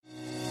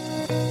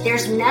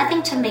There's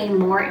nothing to me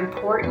more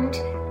important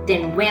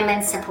than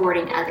women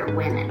supporting other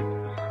women.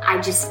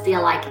 I just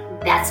feel like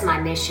that's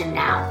my mission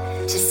now,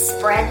 to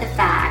spread the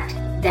fact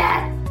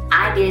that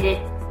I did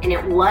it and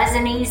it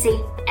wasn't easy,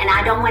 and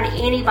I don't want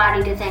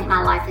anybody to think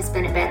my life has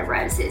been a bed of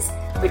roses,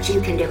 but you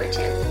can do it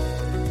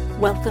too.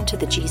 Welcome to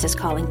the Jesus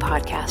Calling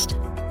Podcast.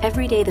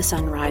 Every day the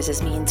sun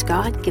rises means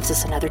God gives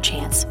us another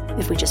chance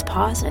if we just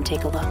pause and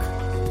take a look.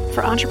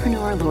 For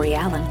entrepreneur Lori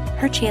Allen,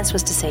 her chance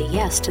was to say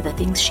yes to the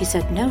things she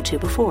said no to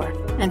before.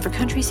 And for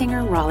country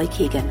singer Raleigh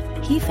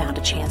Keegan, he found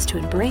a chance to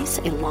embrace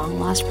a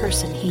long-lost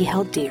person he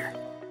held dear.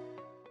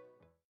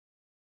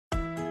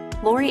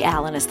 Lori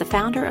Allen is the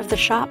founder of the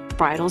shop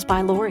Bridals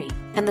by Lori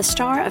and the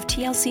star of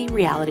TLC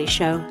reality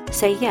show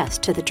Say Yes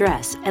to the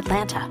Dress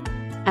Atlanta.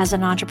 As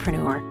an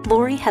entrepreneur,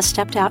 Lori has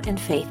stepped out in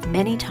faith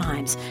many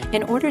times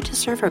in order to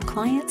serve her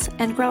clients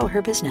and grow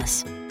her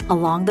business.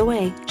 Along the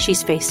way,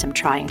 she's faced some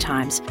trying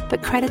times,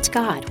 but credits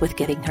God with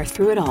getting her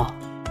through it all.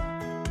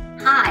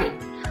 Hi,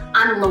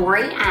 I'm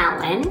Lori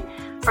Allen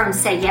from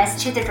Say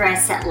Yes to the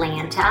Dress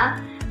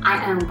Atlanta.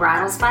 I own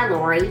Bridals by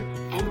Lori,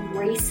 and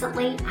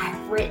recently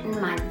I've written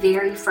my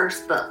very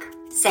first book,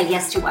 Say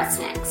Yes to What's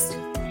Next.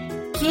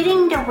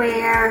 Getting to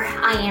where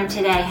I am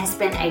today has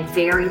been a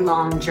very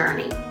long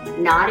journey.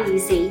 Not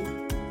easy.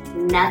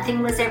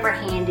 Nothing was ever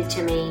handed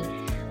to me,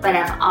 but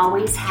I've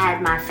always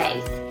had my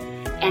faith,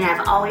 and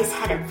I've always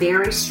had a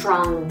very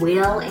strong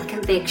will and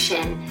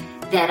conviction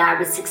that I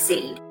would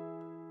succeed.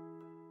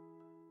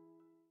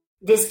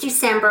 This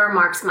December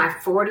marks my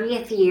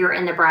 40th year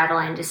in the bridal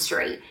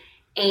industry,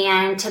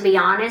 and to be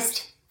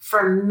honest,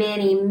 for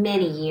many,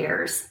 many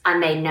years, I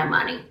made no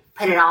money.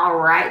 Put it all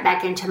right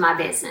back into my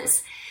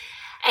business.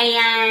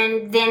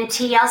 And then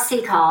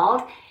TLC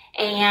called,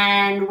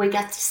 and we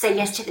got to Say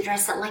Yes to the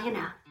Dress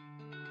Atlanta.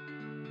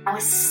 I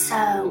was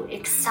so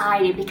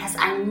excited because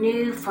I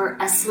knew for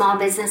a small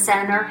business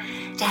owner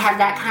to have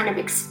that kind of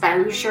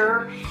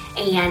exposure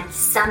and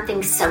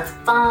something so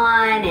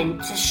fun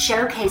and to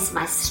showcase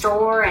my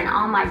store and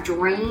all my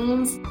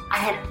dreams. I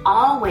had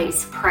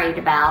always prayed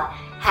about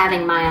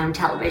having my own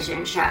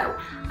television show.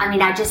 I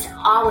mean, I just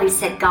always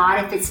said,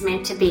 God, if it's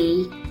meant to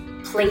be,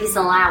 please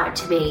allow it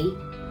to be.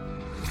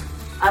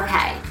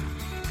 Okay.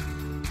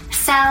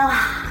 So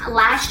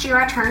last year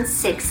I turned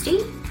 60,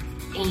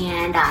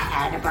 and I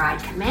had a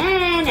bride come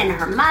in and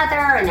her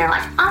mother, and they're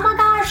like, oh my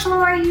gosh,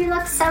 Lori, you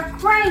look so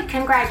great.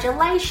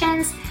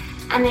 Congratulations.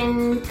 And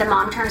then the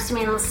mom turns to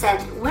me and said,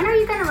 when are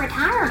you going to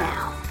retire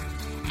now?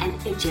 And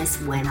it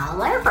just went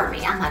all over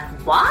me. I'm like,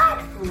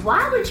 what?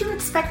 Why would you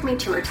expect me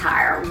to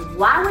retire?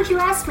 Why would you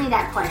ask me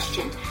that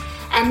question?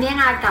 And then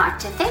I got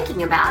to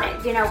thinking about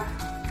it. You know,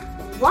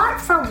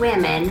 what for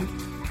women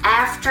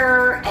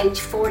after age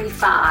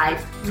 45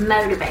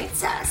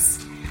 motivates us?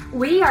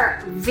 We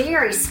are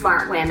very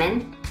smart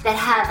women that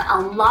have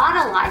a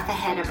lot of life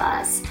ahead of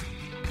us.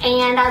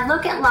 And I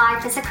look at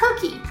life as a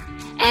cookie.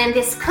 And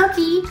this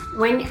cookie,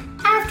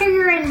 after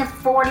you're in the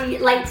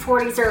late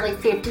 40s, early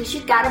 50s,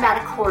 you've got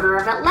about a quarter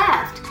of it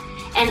left.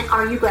 And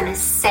are you going to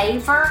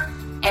savor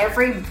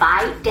every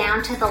bite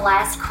down to the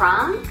last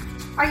crumb?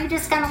 Or are you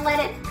just going to let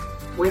it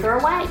wither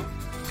away?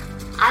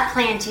 I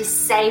plan to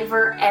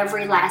savor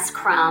every last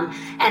crumb,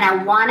 and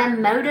I want to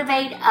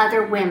motivate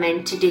other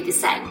women to do the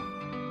same.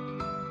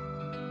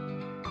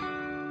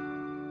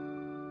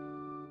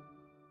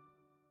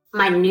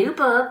 My new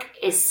book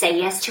is Say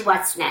Yes to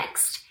What's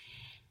Next,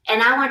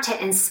 and I want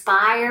to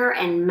inspire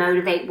and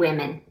motivate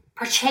women,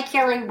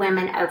 particularly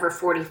women over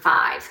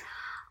 45.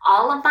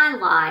 All of my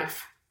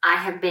life, I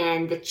have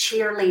been the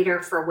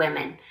cheerleader for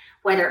women.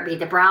 Whether it be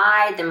the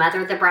bride, the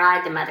mother of the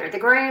bride, the mother of the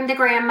groom, the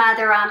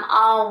grandmother, I'm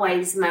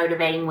always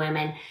motivating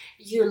women.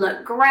 You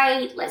look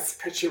great, let's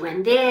put you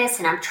in this,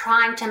 and I'm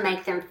trying to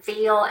make them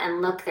feel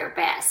and look their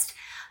best.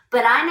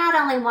 But I not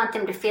only want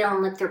them to feel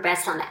and look their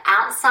best on the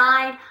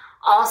outside,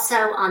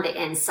 also on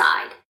the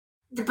inside.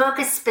 The book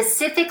is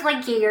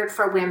specifically geared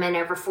for women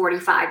over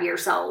 45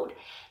 years old,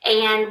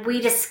 and we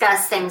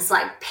discuss things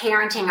like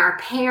parenting our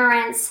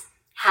parents,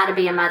 how to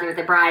be a mother of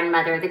the bride and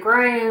mother of the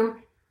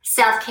groom.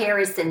 Self-care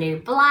is the new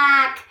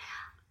black.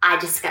 I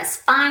discuss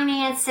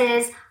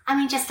finances. I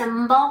mean, just a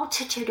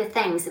multitude of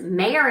things.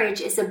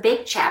 Marriage is a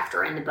big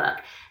chapter in the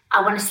book.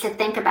 I want us to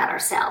think about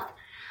ourselves.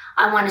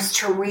 I want us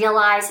to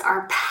realize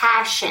our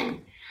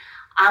passion.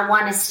 I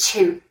want us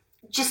to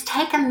just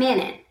take a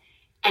minute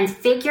and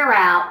figure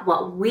out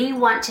what we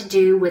want to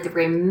do with the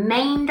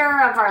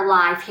remainder of our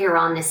life here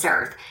on this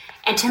earth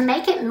and to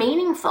make it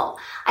meaningful.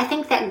 I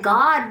think that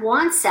God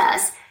wants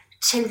us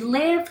to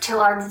live to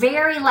our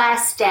very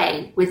last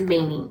day with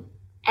meaning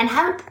and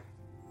hope.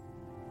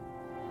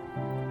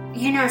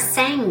 You know,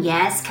 saying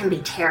yes can be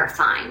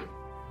terrifying.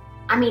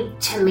 I mean,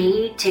 to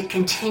me, to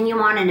continue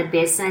on in a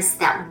business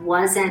that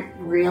wasn't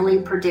really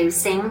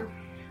producing,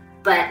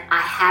 but I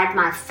had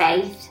my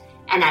faith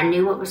and I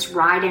knew it was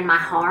right in my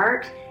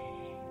heart,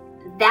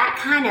 that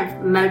kind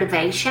of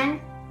motivation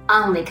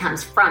only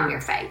comes from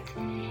your faith.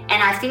 And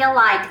I feel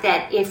like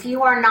that if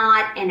you are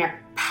not in a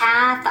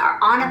path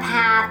or on a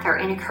path or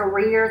in a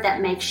career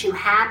that makes you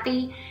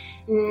happy,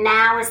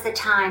 now is the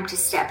time to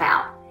step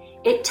out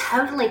It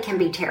totally can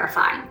be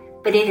terrifying,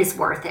 but it is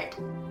worth it.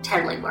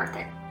 Totally worth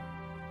it.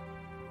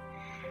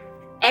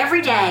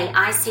 Every day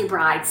I see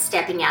brides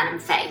stepping out in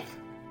faith.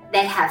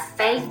 They have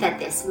faith that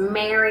this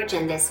marriage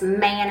and this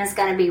man is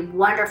going to be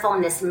wonderful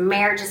and this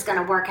marriage is going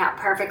to work out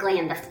perfectly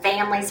and the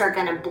families are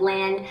going to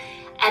blend,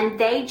 and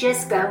they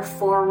just go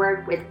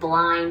forward with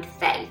blind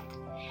faith.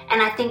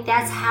 And I think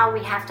that's how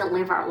we have to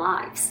live our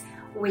lives.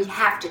 We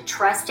have to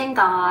trust in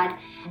God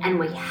and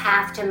we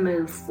have to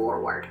move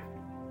forward.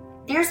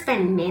 There's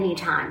been many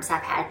times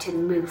I've had to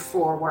move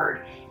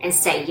forward and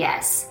say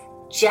yes,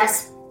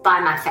 just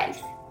by my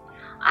faith.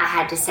 I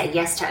had to say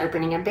yes to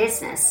opening a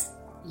business,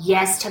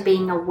 yes to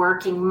being a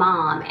working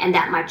mom, and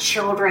that my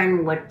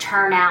children would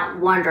turn out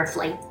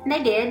wonderfully. And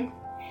they did.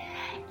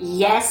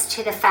 Yes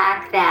to the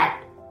fact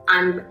that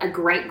I'm a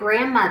great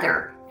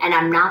grandmother and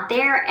I'm not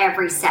there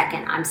every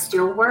second. I'm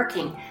still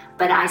working,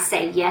 but I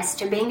say yes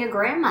to being a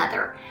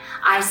grandmother.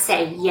 I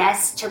say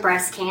yes to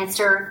breast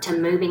cancer, to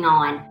moving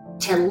on,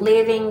 to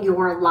living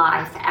your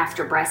life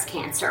after breast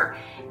cancer.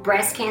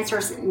 Breast cancer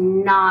is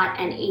not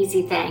an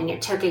easy thing.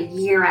 It took a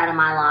year out of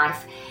my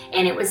life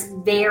and it was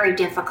very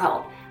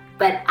difficult.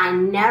 But I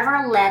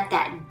never let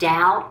that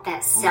doubt,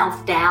 that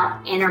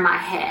self-doubt enter my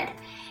head.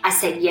 I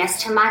said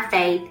yes to my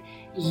faith,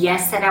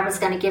 yes that I was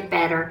going to get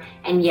better,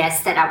 and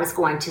yes that I was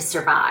going to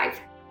survive.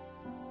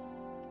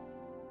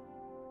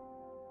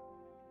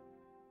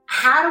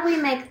 How do we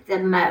make the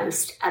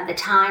most of the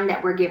time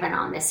that we're given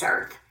on this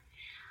earth?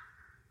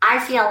 I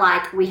feel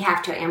like we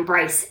have to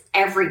embrace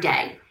every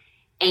day.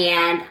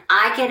 And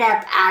I get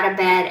up out of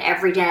bed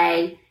every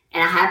day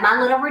and I have my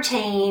little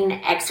routine,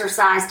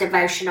 exercise,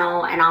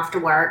 devotional, and off to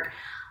work.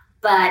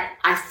 But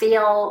I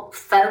feel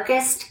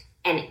focused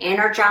and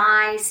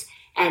energized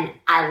and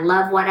I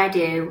love what I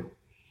do.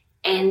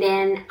 And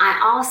then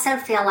I also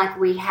feel like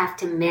we have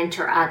to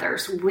mentor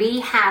others. We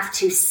have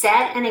to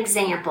set an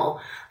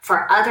example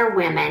for other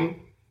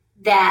women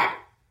that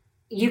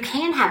you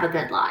can have a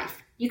good life.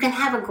 You can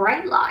have a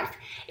great life.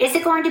 Is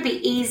it going to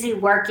be easy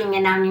working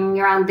and owning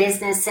your own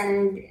business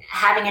and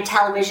having a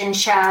television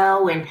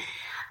show? And,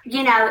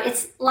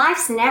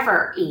 life's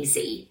never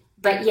easy,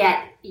 but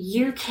yet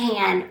you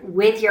can,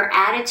 with your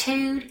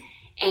attitude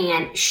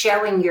and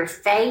showing your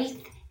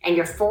faith and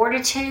your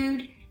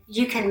fortitude,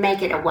 you can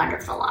make it a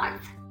wonderful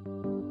life.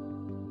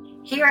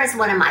 Here is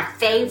one of my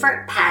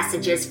favorite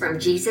passages from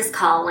Jesus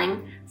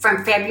Calling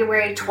from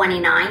February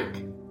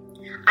 29th.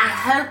 I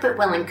hope it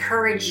will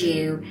encourage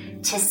you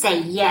to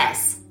say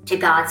yes to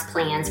God's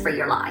plans for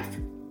your life.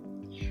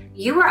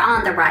 You are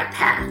on the right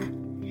path.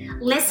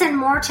 Listen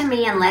more to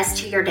me and less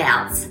to your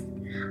doubts.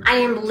 I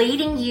am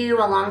leading you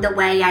along the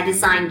way I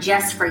designed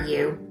just for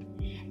you.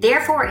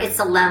 Therefore, it's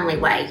a lonely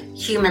way,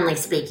 humanly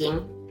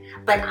speaking,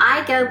 but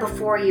I go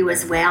before you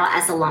as well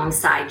as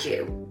alongside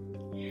you.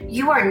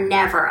 You are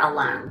never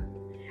alone.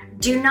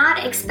 Do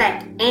not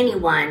expect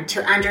anyone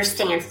to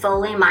understand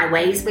fully my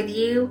ways with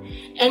you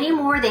any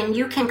more than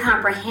you can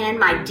comprehend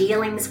my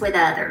dealings with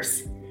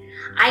others.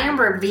 I am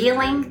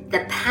revealing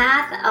the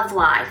path of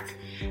life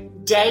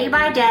day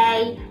by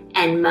day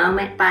and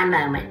moment by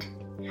moment.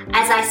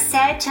 As I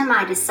said to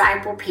my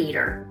disciple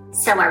Peter,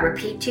 so I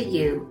repeat to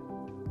you,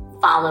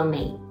 follow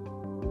me.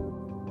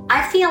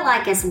 I feel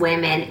like as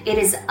women, it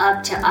is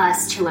up to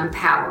us to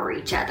empower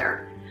each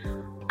other.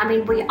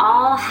 We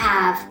all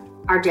have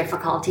our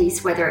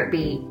difficulties, whether it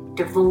be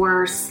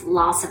divorce,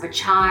 loss of a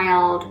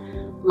child,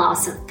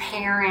 loss of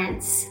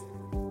parents.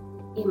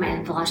 You may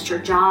have lost your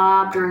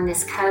job during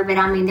this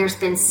COVID. There's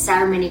been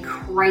so many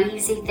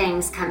crazy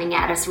things coming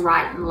at us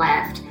right and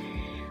left.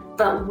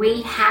 But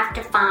we have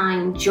to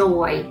find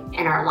joy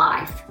in our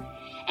life,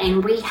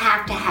 and we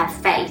have to have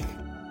faith.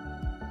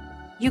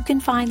 You can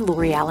find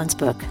Lori Allen's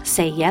book,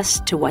 Say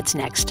Yes to What's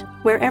Next,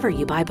 wherever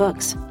you buy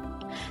books.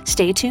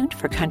 Stay tuned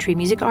for country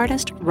music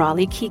artist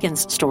Raleigh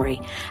Keegan's story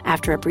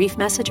after a brief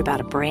message about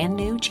a brand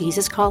new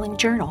Jesus Calling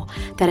journal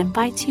that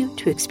invites you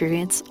to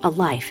experience a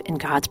life in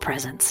God's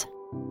presence.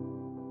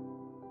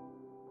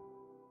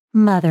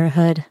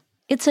 Motherhood.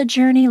 It's a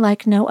journey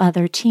like no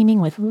other,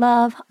 teeming with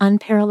love,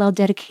 unparalleled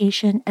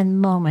dedication,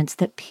 and moments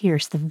that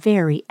pierce the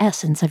very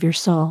essence of your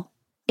soul.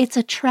 It's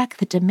a trek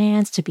that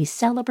demands to be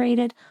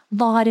celebrated,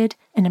 lauded,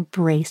 and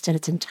embraced in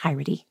its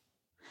entirety.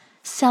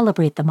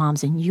 Celebrate the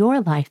moms in your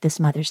life this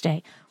Mother's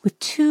Day with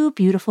two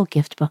beautiful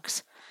gift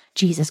books,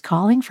 Jesus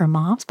Calling for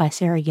Moms by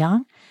Sarah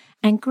Young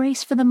and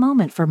Grace for the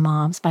Moment for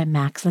Moms by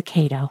Max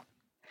Lucado.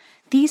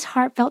 These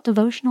heartfelt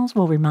devotionals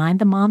will remind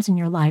the moms in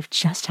your life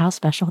just how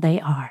special they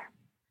are.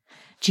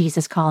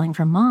 Jesus Calling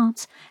for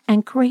Moms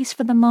and Grace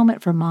for the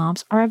Moment for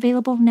Moms are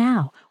available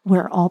now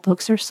where all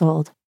books are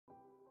sold.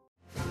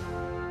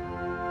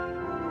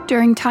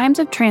 During times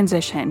of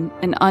transition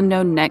and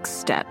unknown next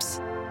steps,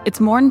 it's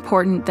more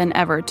important than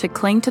ever to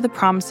cling to the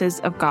promises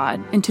of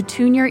God and to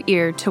tune your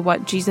ear to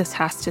what Jesus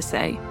has to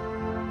say.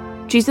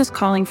 Jesus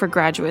Calling for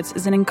Graduates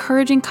is an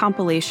encouraging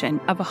compilation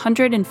of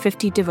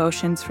 150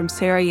 devotions from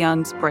Sarah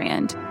Young's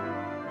brand.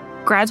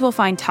 Grads will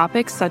find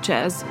topics such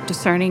as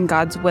discerning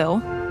God's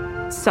will,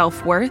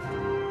 self-worth,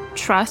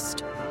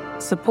 trust,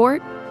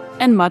 support,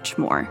 and much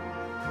more.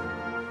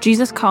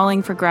 Jesus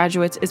Calling for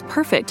Graduates is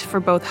perfect for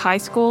both high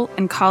school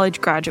and college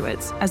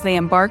graduates as they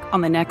embark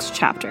on the next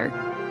chapter.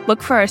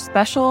 Look for a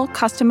special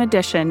custom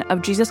edition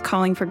of Jesus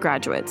Calling for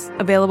Graduates,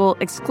 available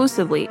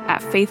exclusively at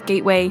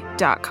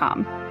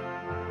faithgateway.com.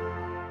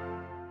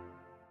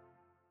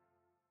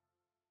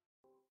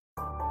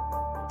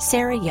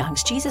 Sarah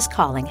Young's Jesus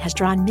Calling has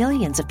drawn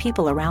millions of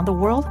people around the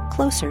world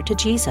closer to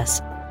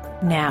Jesus.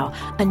 Now,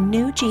 a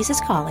new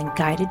Jesus Calling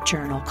guided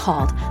journal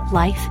called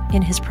Life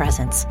in His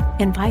Presence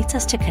invites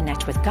us to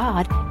connect with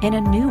God in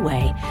a new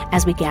way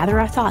as we gather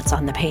our thoughts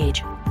on the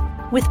page.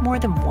 With more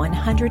than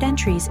 100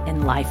 entries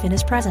in Life in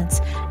His Presence,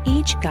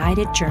 each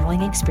guided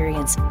journaling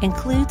experience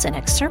includes an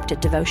excerpted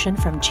devotion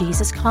from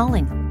Jesus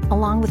Calling,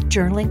 along with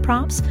journaling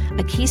prompts,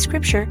 a key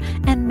scripture,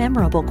 and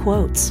memorable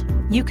quotes.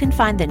 You can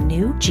find the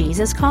new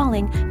Jesus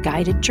Calling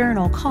guided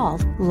journal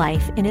called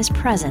Life in His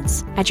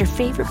Presence at your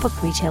favorite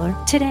book retailer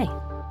today.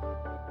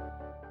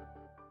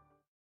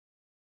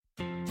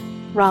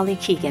 Raleigh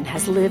Keegan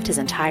has lived his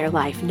entire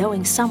life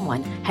knowing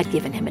someone had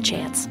given him a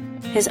chance,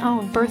 his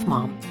own birth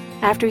mom.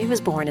 After he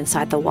was born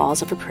inside the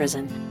walls of a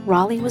prison,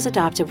 Raleigh was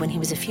adopted when he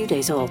was a few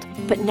days old,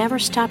 but never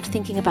stopped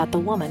thinking about the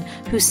woman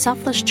whose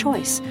selfless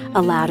choice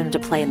allowed him to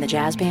play in the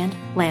jazz band,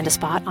 land a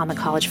spot on the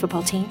college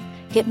football team,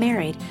 get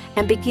married,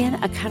 and begin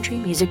a country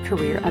music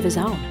career of his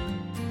own.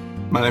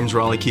 My name's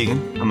Raleigh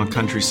Keegan. I'm a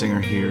country singer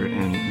here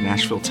in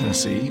Nashville,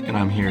 Tennessee, and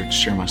I'm here to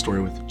share my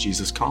story with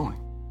Jesus Calling.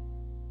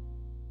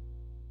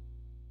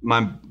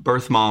 My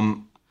birth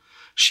mom,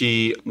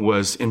 she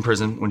was in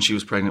prison when she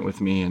was pregnant with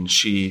me, and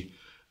she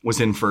was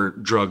in for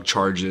drug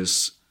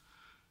charges.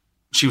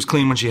 She was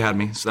clean when she had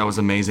me, so that was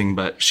amazing,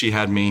 but she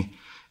had me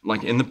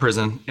like in the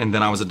prison, and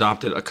then I was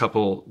adopted a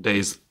couple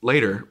days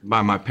later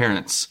by my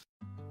parents.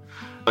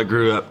 I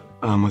grew up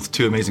with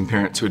two amazing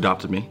parents who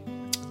adopted me,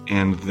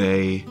 and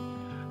they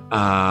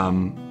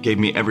gave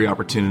me every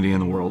opportunity in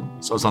the world.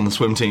 So I was on the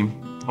swim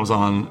team. I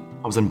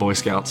was in Boy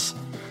Scouts.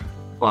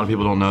 A lot of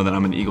people don't know that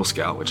I'm an Eagle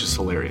Scout, which is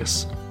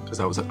hilarious because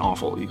I was an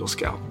awful Eagle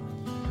Scout.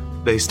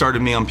 They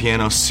started me on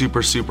piano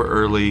super, super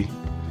early,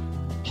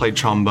 played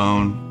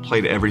trombone,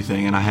 played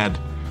everything, and I had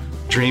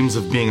dreams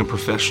of being a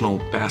professional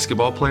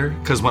basketball player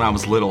because when I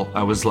was little,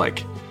 I was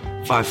like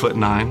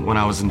 5'9" when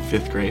I was in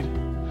 5th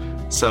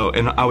grade. So,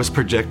 and I was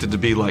projected to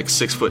be like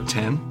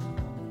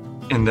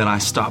 6'10", and then I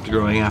stopped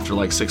growing after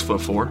like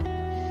 6'4",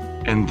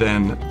 and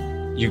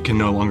then you can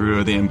no longer go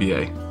to the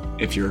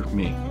NBA if you're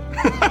me.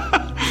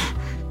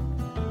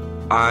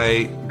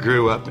 I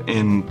grew up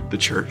in the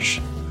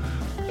church,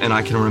 and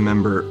I can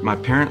remember my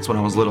parents when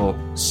I was little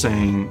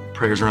saying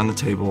prayers around the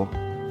table.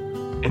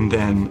 And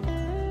then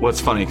what's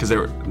funny, because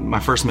my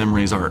first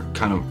memories are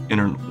kind of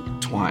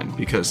intertwined,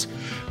 because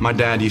my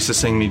dad used to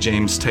sing me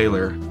James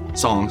Taylor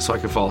songs so I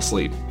could fall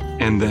asleep.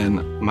 And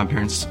then my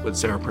parents would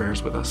say our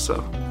prayers with us.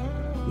 So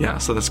yeah,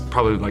 so that's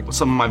probably like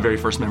some of my very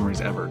first memories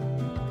ever.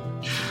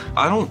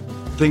 I don't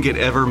think it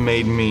ever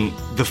made me,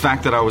 the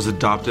fact that I was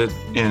adopted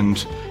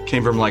and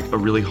came from like a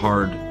really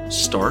hard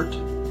start,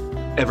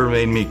 ever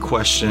made me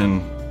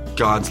question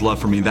God's love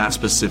for me, that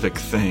specific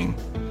thing.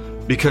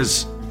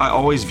 Because I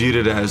always viewed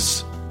it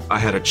as I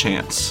had a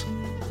chance.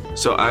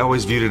 So I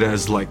always viewed it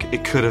as like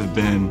it could have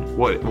been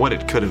what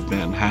it could have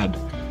been had,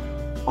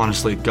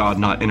 honestly, God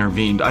not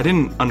intervened. I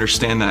didn't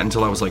understand that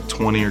until I was like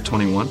 20 or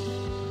 21.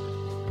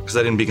 Because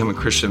I didn't become a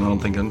Christian, I don't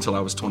think, until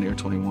I was 20 or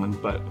 21.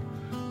 But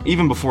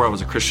even before I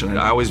was a Christian,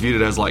 I always viewed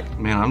it as like,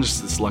 man, I'm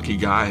just this lucky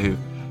guy who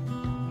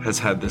has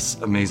had this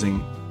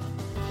amazing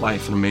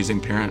life and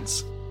amazing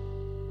parents.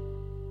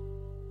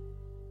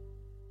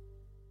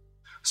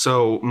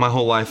 So my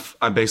whole life,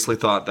 I basically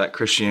thought that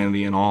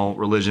Christianity and all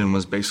religion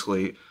was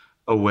basically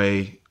a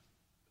way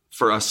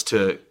for us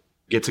to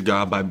get to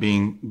God by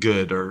being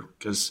good, or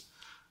because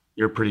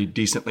you're a pretty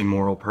decently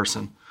moral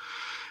person.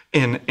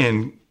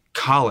 In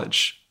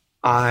college,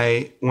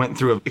 I went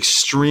through an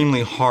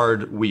extremely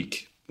hard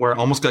week where I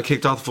almost got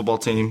kicked off the football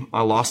team.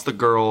 I lost the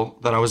girl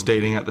that I was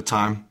dating at the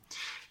time.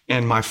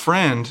 And my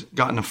friend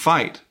got in a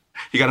fight.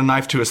 He got a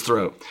knife to his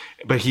throat,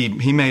 but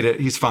he made it.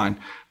 He's fine.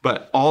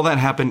 But all that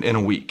happened in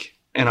a week.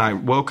 And I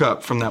woke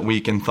up from that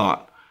week and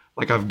thought,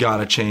 like, I've got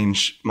to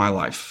change my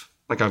life.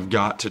 Like, I've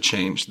got to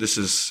change. This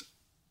is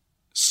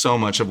so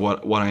much of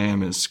what I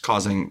am is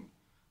causing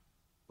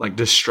like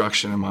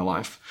destruction in my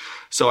life.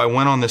 So I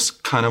went on this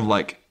kind of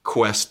like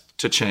quest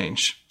to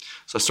change.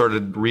 So I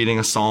started reading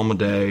a psalm a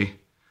day.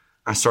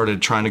 I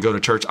started trying to go to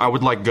church. I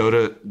would like go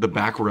to the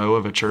back row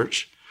of a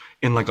church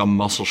in like a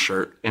muscle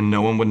shirt, and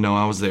no one would know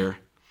I was there.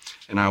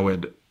 And I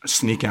would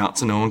sneak out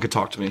so no one could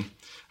talk to me.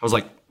 I was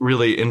like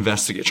really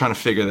trying to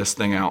figure this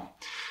thing out.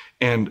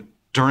 And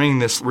during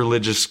this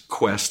religious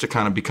quest to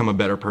kind of become a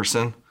better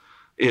person,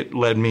 it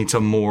led me to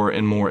more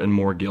and more and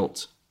more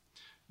guilt,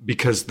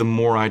 because the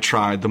more I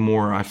tried, the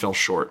more I fell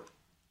short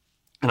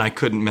and I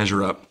couldn't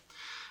measure up.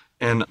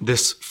 And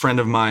this friend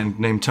of mine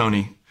named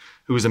Tony,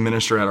 who was a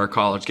minister at our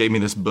college, gave me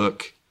this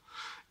book.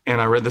 And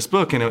I read this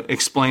book, and it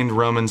explained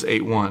Romans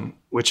 8:1,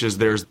 which is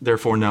there's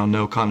therefore now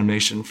no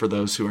condemnation for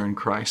those who are in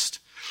Christ.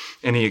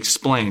 And he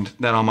explained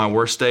that on my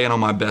worst day and on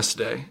my best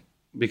day,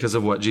 because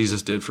of what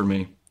Jesus did for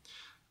me,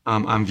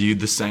 I'm viewed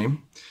the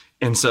same.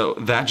 And so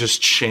that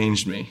just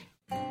changed me.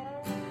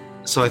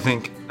 So I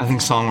think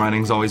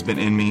songwriting's always been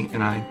in me,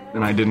 and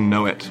I didn't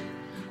know it.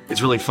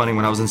 It's really funny,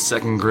 when I was in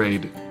second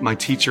grade, my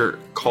teacher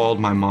called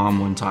my mom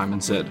one time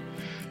and said,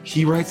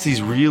 he writes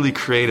these really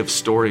creative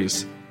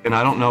stories, and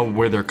I don't know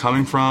where they're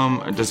coming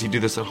from, or does he do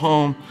this at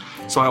home?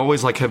 So I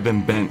always have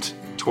been bent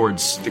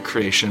towards the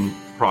creation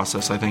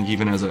process, I think,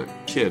 even as a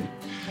kid.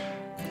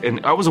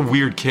 And I was a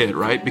weird kid,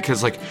 right?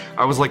 Because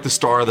I was the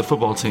star of the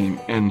football team,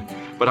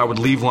 but I would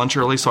leave lunch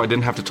early so I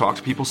didn't have to talk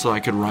to people, so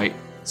I could write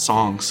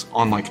songs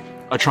on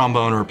a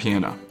trombone or a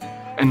piano.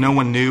 And no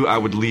one knew I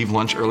would leave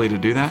lunch early to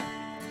do that.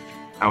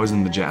 I was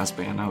in the jazz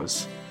band. I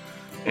was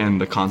in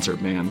the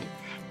concert band.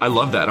 I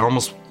loved that. I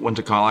almost went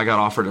to college. I got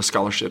offered a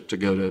scholarship to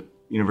go to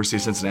University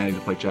of Cincinnati to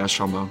play jazz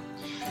trombone.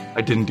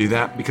 I didn't do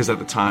that because at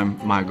the time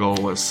my goal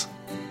was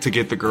to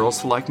get the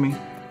girls to like me.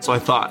 So I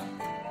thought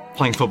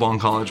playing football in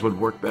college would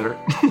work better.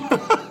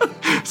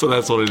 So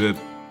that's what I did.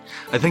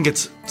 I think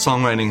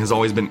songwriting has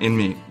always been in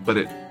me, but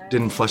it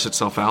didn't flesh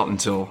itself out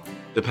until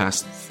the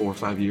past 4 or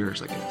 5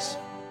 years, I guess.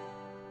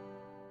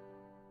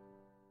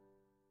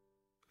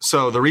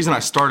 So the reason I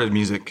started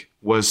music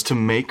was to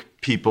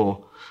make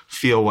people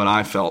feel what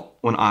I felt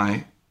when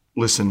I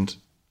listened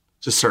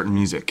to certain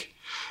music.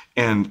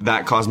 And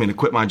that caused me to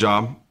quit my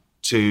job,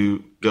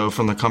 to go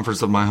from the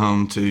comforts of my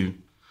home to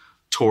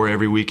tour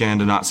every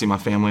weekend and not see my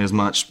family as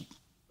much.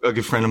 A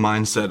good friend of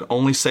mine said,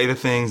 only say the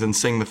things and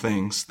sing the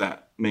things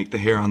that make the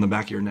hair on the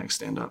back of your neck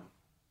stand up.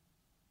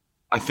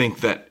 I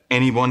think that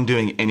anyone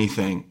doing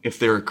anything, if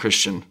they're a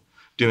Christian,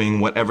 doing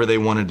whatever they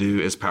want to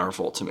do is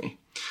powerful to me.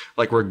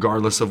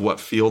 Regardless of what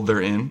field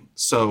they're in.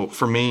 So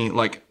for me,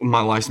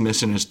 my life's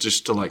mission is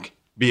just to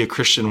be a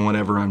Christian in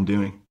whatever I'm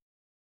doing.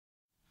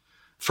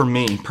 For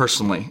me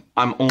personally,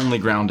 I'm only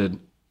grounded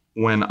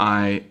when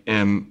I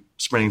am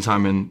spending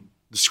time in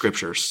the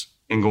scriptures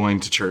and going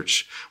to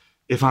church.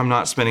 If I'm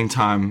not spending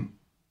time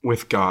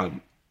with God,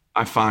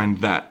 I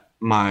find that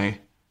my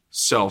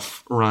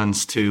self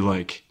runs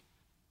to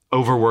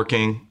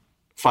overworking,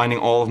 finding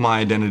all of my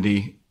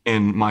identity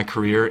in my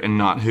career and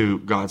not who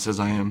God says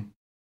I am.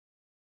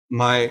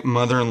 My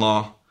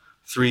mother-in-law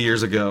 3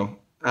 years ago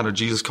had a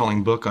Jesus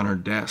Calling book on her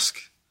desk.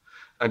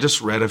 I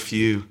just read a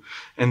few,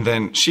 and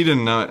then she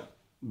didn't know it,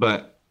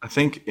 but I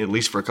think at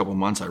least for a couple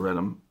months I read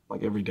them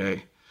every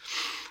day.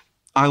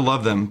 I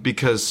love them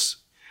because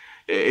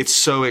it's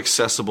so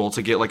accessible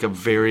to get a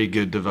very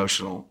good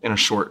devotional in a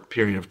short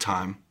period of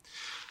time.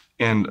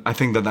 And I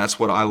think that that's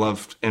what I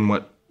loved and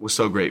what was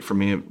so great for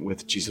me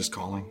with Jesus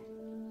Calling.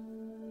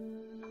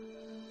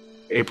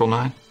 April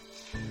 9.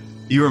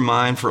 You are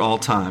mine for all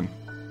time.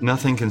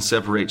 Nothing can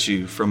separate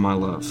you from my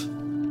love.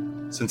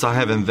 Since I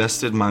have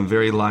invested my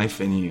very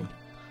life in you,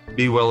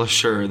 be well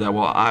assured that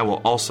I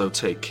will also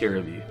take care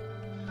of you.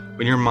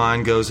 When your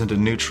mind goes into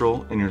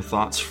neutral and your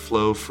thoughts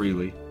flow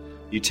freely,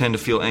 you tend to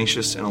feel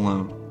anxious and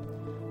alone.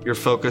 Your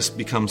focus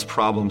becomes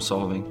problem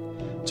solving.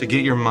 To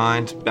get your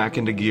mind back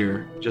into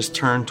gear, just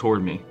turn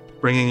toward me,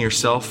 bringing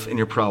yourself and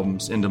your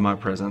problems into my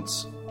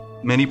presence.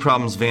 Many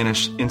problems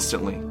vanish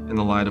instantly in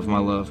the light of my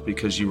love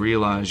because you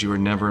realize you are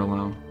never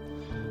alone.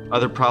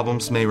 Other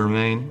problems may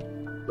remain,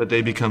 but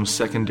they become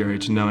secondary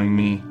to knowing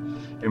me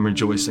and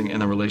rejoicing in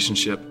the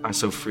relationship I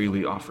so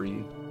freely offer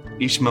you.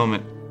 Each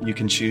moment, you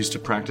can choose to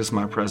practice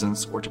my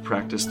presence or to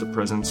practice the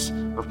presence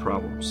of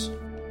problems.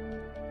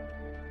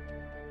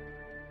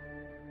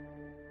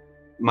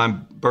 My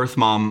birth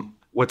mom,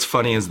 what's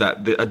funny is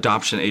that the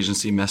adoption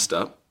agency messed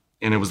up,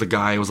 and it was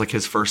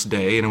his first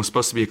day, and it was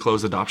supposed to be a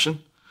closed adoption,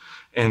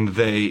 and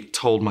they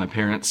told my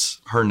parents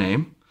her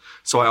name.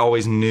 So I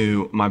always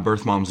knew my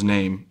birth mom's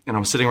name, and I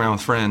was sitting around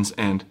with friends,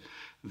 and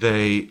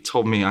they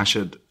told me I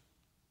should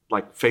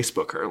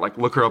Facebook her,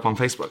 look her up on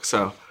Facebook.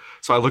 So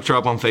I looked her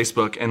up on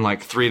Facebook,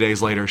 and 3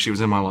 days later, she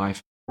was in my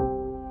life.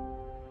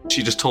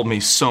 She just told me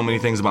so many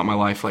things about my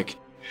life.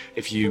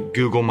 If you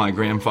Google my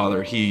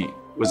grandfather, he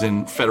was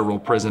in federal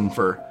prison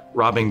for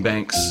robbing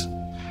banks.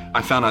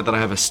 I found out that I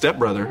have a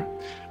stepbrother,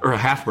 or a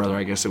half-brother,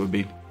 I guess it would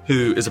be,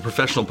 who is a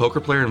professional poker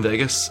player in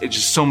Vegas. It's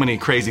just so many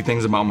crazy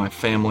things about my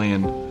family,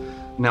 and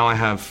now I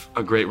have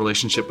a great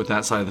relationship with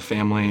that side of the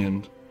family.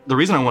 And the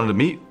reason I wanted to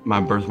meet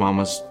my birth mom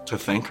was to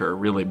thank her,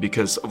 really,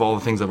 because of all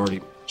the things I've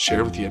already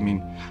shared with you. I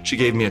mean, she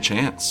gave me a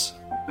chance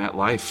at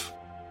life.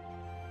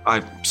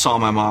 I saw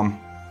my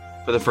mom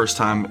for the first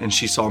time, and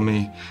she saw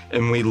me,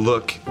 and we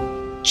look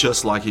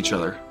just like each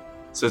other.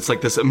 So it's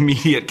this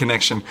immediate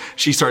connection.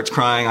 She starts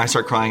crying, I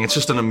start crying. It's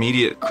just an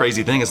immediate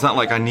crazy thing. It's not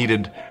like I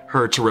needed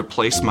her to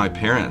replace my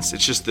parents.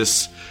 It's just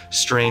this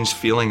strange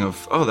feeling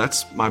of, oh,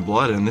 that's my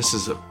blood, and this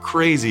is a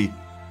crazy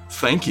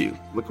thank you.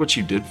 Look what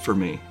you did for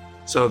me.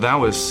 So that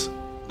was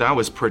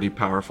pretty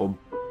powerful.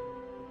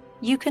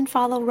 You can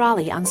follow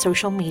Raleigh on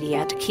social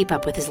media to keep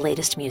up with his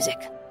latest music.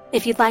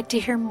 If you'd like to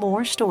hear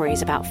more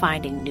stories about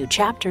finding new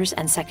chapters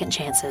and second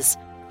chances,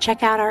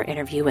 check out our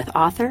interview with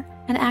author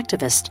and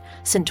activist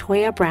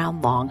Centoya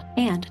Brown Long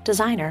and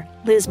designer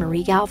Liz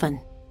Marie Galvin.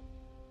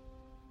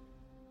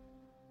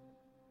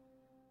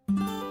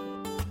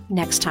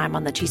 Next time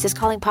on the Jesus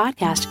Calling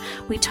podcast,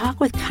 we talk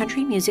with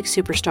country music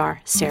superstar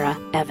Sarah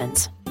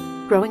Evans.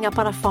 Growing up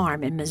on a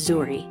farm in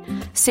Missouri,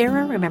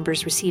 Sarah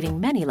remembers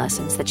receiving many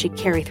lessons that she'd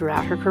carry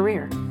throughout her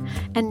career.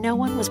 And no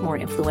one was more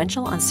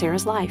influential on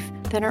Sarah's life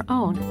than her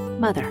own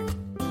mother.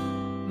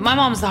 My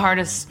mom's the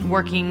hardest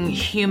working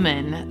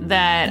human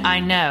that I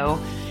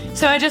know.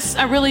 So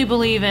I really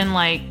believe in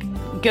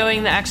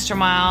going the extra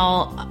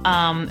mile,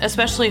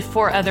 especially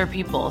for other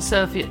people.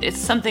 So if it's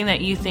something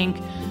that you think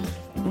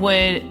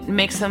would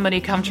make somebody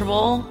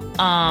comfortable,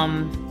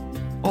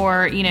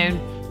 or,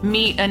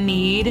 meet a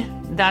need,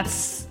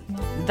 that's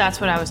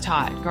what I was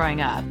taught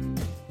growing up.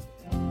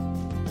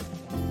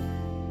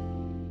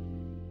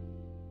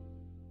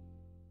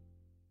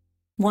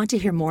 Want to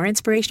hear more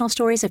inspirational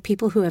stories of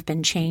people who have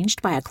been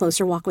changed by a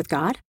closer walk with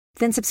God?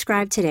 Then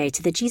subscribe today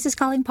to the Jesus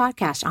Calling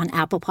podcast on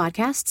Apple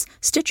Podcasts,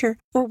 Stitcher,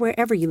 or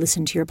wherever you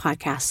listen to your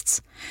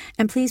podcasts.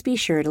 And please be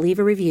sure to leave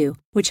a review,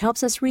 which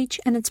helps us reach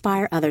and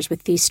inspire others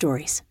with these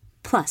stories.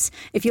 Plus,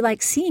 if you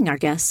like seeing our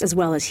guests as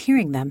well as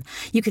hearing them,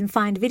 you can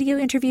find video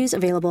interviews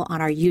available on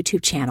our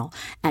YouTube channel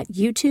at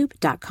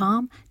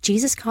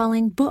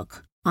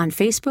youtube.com/JesusCallingBook, on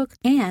Facebook,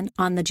 and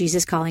on the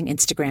Jesus Calling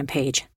Instagram page.